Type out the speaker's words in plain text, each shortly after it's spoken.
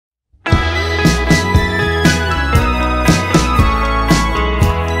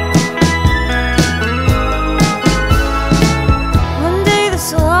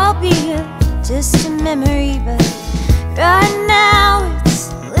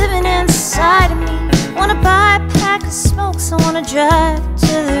drive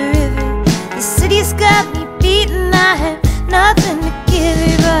to the river. The city's got me beaten, I have nothing to give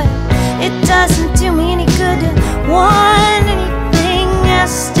you, but it doesn't do me any good to want anything. I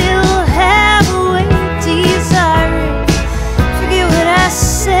still have a way of desiring. Forget what I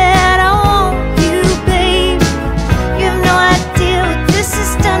said, I want you, babe. You have no idea what this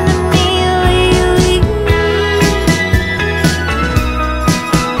has done to me lately.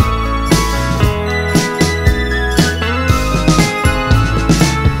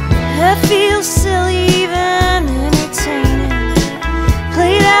 I feel silly even entertaining,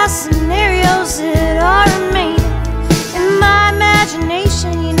 played out scenarios that are remaining in my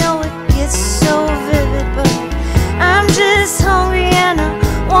imagination. You know it gets so vivid, but I'm just hungry and I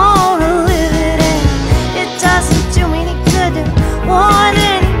wanna live it. And it doesn't do me any good to want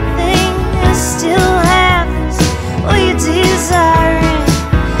anything. I still have this way of desiring.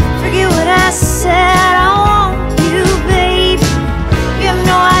 Forget what I said, I want you, baby. You have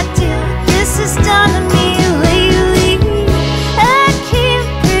no idea what this has done to me lately. I can't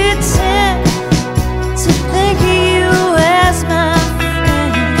pretend to think of you as my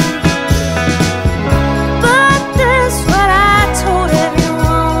friend, but that's what I told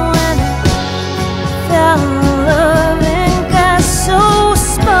everyone when I fell in love and got so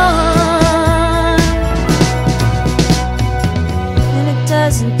spun. And it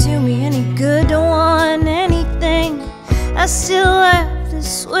doesn't do me any good to want anything. I still have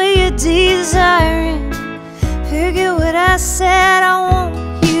this way of desiring. Forget what I said, I want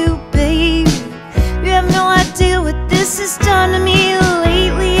you, baby. You have no idea what this has done to me